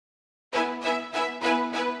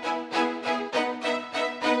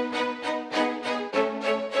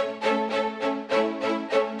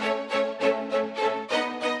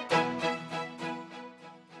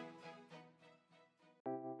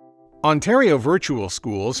Ontario Virtual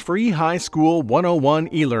School's free High School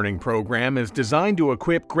 101 e-learning program is designed to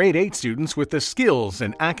equip grade 8 students with the skills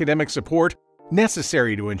and academic support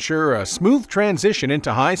necessary to ensure a smooth transition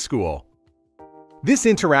into high school. This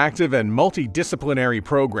interactive and multidisciplinary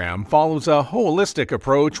program follows a holistic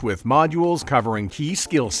approach with modules covering key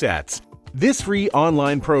skill sets. This free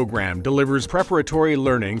online program delivers preparatory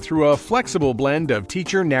learning through a flexible blend of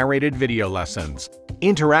teacher-narrated video lessons,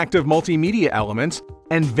 interactive multimedia elements,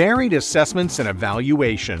 and varied assessments and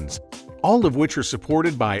evaluations, all of which are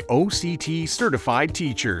supported by OCT-certified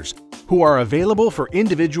teachers, who are available for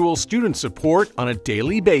individual student support on a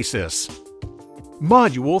daily basis.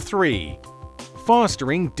 Module 3.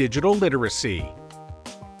 Fostering Digital Literacy.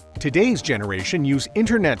 Today's generation use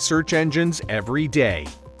internet search engines every day.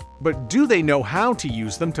 But do they know how to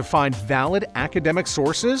use them to find valid academic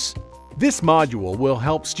sources? This module will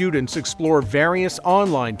help students explore various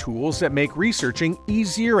online tools that make researching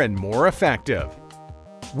easier and more effective.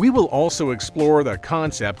 We will also explore the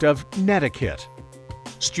concept of netiquette.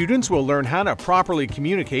 Students will learn how to properly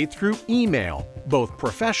communicate through email, both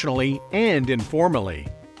professionally and informally.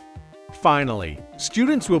 Finally,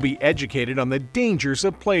 students will be educated on the dangers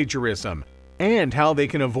of plagiarism and how they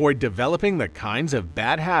can avoid developing the kinds of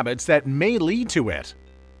bad habits that may lead to it.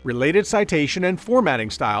 Related citation and formatting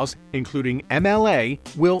styles, including MLA,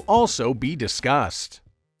 will also be discussed.